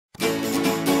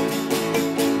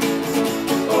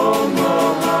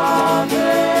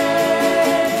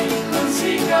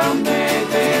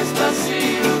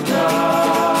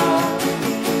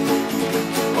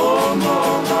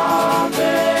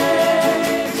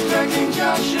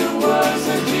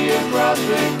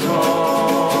it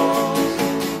calls.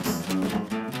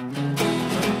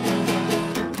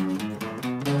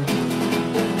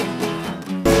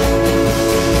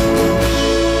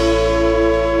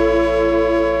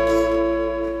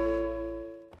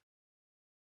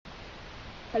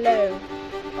 Hello,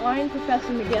 I'm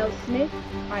Professor Miguel Smith.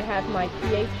 I have my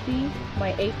PhD,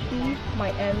 my HD,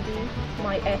 my MD,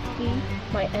 my SD,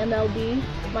 my MLB,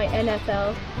 my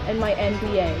NFL, and my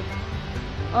NBA.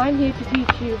 I'm here to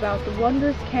teach you about the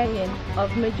wondrous canyon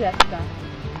of Modjeska.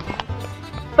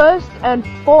 First and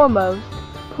foremost,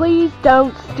 please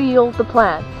don't steal the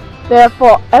plants. They're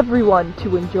for everyone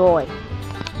to enjoy.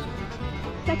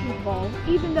 Second of all,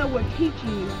 even though we're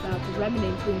teaching you about the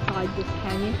remnants inside this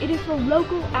canyon, it is for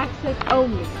local access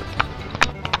only.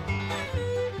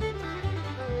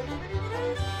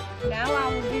 Now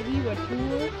I will give you a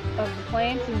tour of the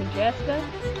plants in Modjeska.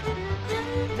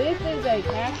 This is a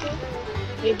cactus.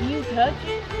 If you touch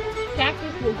it,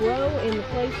 cactus will grow in the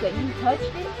place that you touched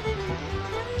it.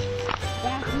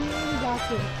 Back here we got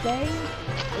some sage.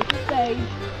 It's a sage.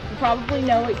 You probably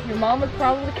know it. Your mom would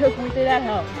probably cook with it at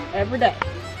home every day.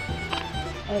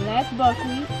 And that's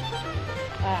buckwheat.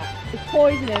 It's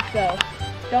poisonous, so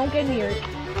don't get near it.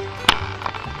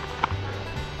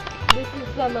 This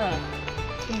is some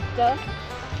stuff.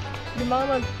 Your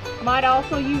mama might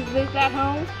also use this at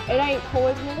home. It ain't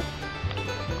poisonous.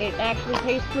 It actually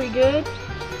tastes pretty good.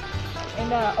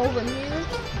 And over here,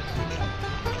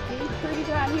 these trees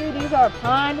right here, these are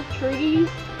pine trees.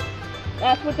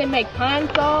 That's what they make pine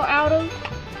saw out of.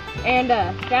 And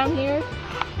down here,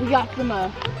 we got some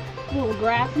little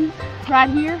grasses right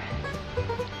here.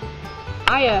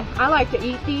 I like to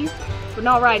eat these, but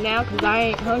not right now because I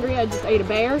ain't hungry. I just ate a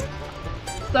bear.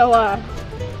 So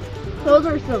those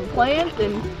are some plants,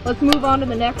 and let's move on to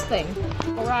the next thing.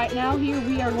 Alright, now here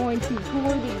we are going to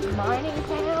tour the mining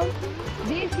town.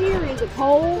 This here is a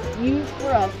pole used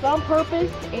for some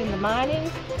purpose in the mining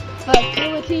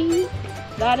facilities.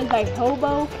 That is a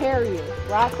hobo carrier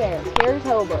right there. Carries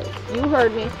hobos. You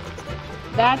heard me.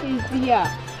 That is the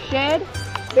shed,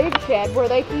 big shed, where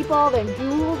they keep all them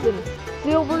jewels and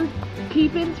silver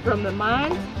keepings from the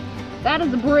mine. That is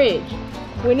the bridge.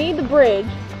 We need the bridge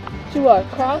to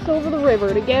cross over the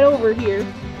river to get over here,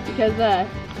 because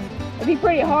it'd be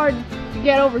pretty hard to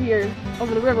get over here,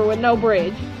 over the river, with no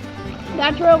bridge.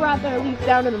 That trail right there leads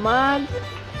down to the mines.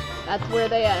 That's where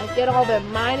they get all the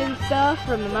mining stuff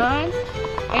from the mines.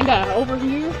 And over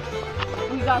here,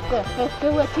 we got the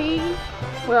facilities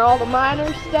where all the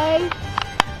miners stay.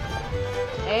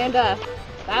 And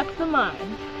that's the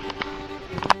mine.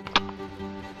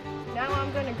 Now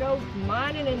I'm gonna go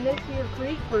mining in this here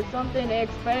creek for something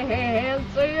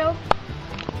expensive.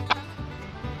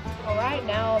 Alright,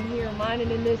 now I'm here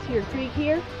mining in this here creek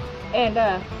here. And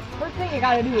first thing you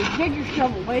gotta do is dig your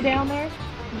shovel way down there.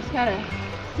 You just gotta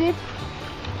sift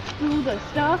through the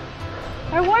stuff.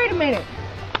 Hey, wait a minute!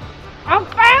 I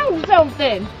found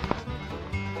something!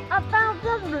 I found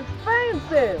something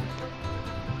expensive!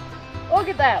 Look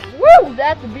at that! Woo!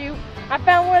 That's a beaut! I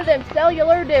found one of them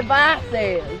cellular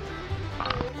devices.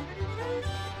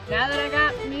 Now that I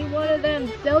got me one of them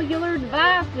cellular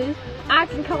devices, I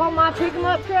can call my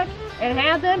pick-em-up truck and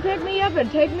have them pick me up and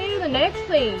take me to the next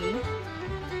scene.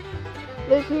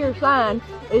 This here sign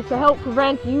is to help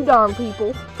prevent you darn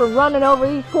people from running over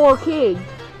these poor kids.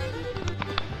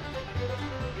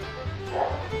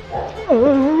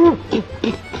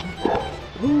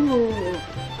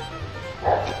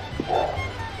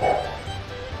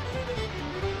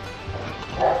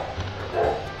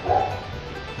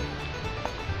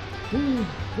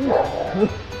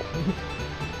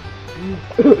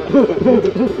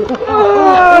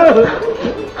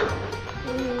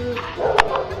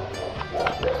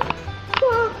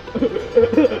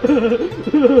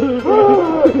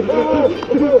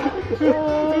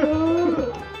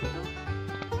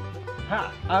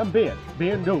 Hi, I'm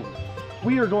Ben Gold.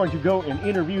 We are going to go and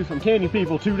interview some canyon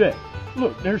people today.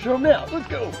 Look, there's some now. Let's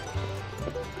go.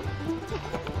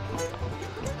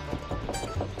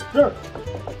 Sir,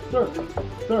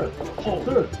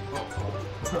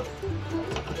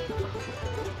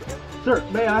 Sir,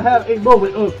 may I have a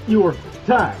moment of your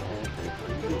time?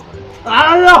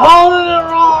 I'm holding it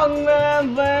wrong,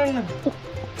 man, then.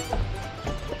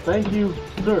 Thank you,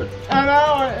 sir. I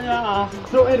know,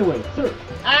 So anyway, sir.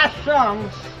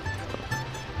 Ashrams.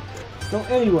 So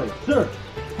anyway, sir,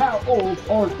 how old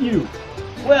are you?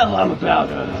 Well, I'm about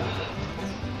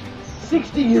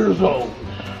 60 years old.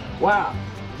 Wow.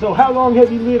 So how long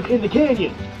have you lived in the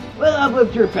canyon? Well, I've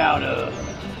lived here about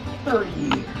 30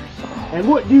 years. And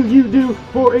what do you do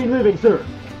for a living, sir?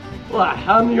 Why,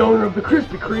 I'm the owner of the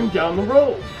Krispy Kreme down the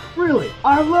road. Really?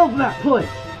 I love that place.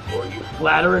 Are you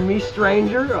flattering me,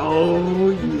 stranger? Oh,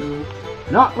 you.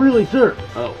 Not really, sir.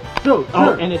 Oh. So, sir.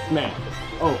 Oh, and it's ma'am.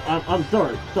 Oh, I'm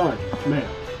sorry. Sorry, ma'am.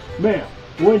 Ma'am,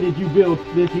 when did you build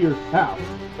this here house?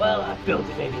 Well, I built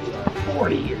it maybe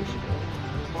 40 years ago.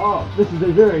 Oh, this is a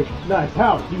very nice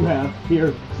house you have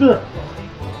here, sir.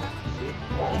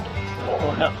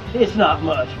 Well, it's not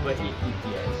much, but yeah,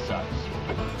 it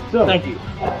sucks. So, Thank you.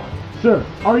 sir,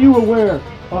 are you aware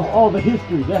of all the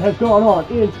history that has gone on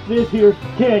in this here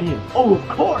canyon? Oh, of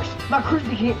course. My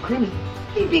Krispy Kreme is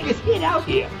the biggest hit out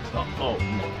here. Oh,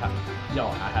 no,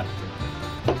 I have to.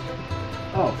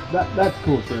 Oh, that's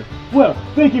cool, sir. Well,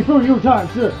 thank you for your time,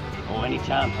 sir. Oh,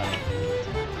 anytime, honey.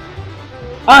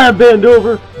 I have been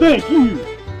over. Thank you.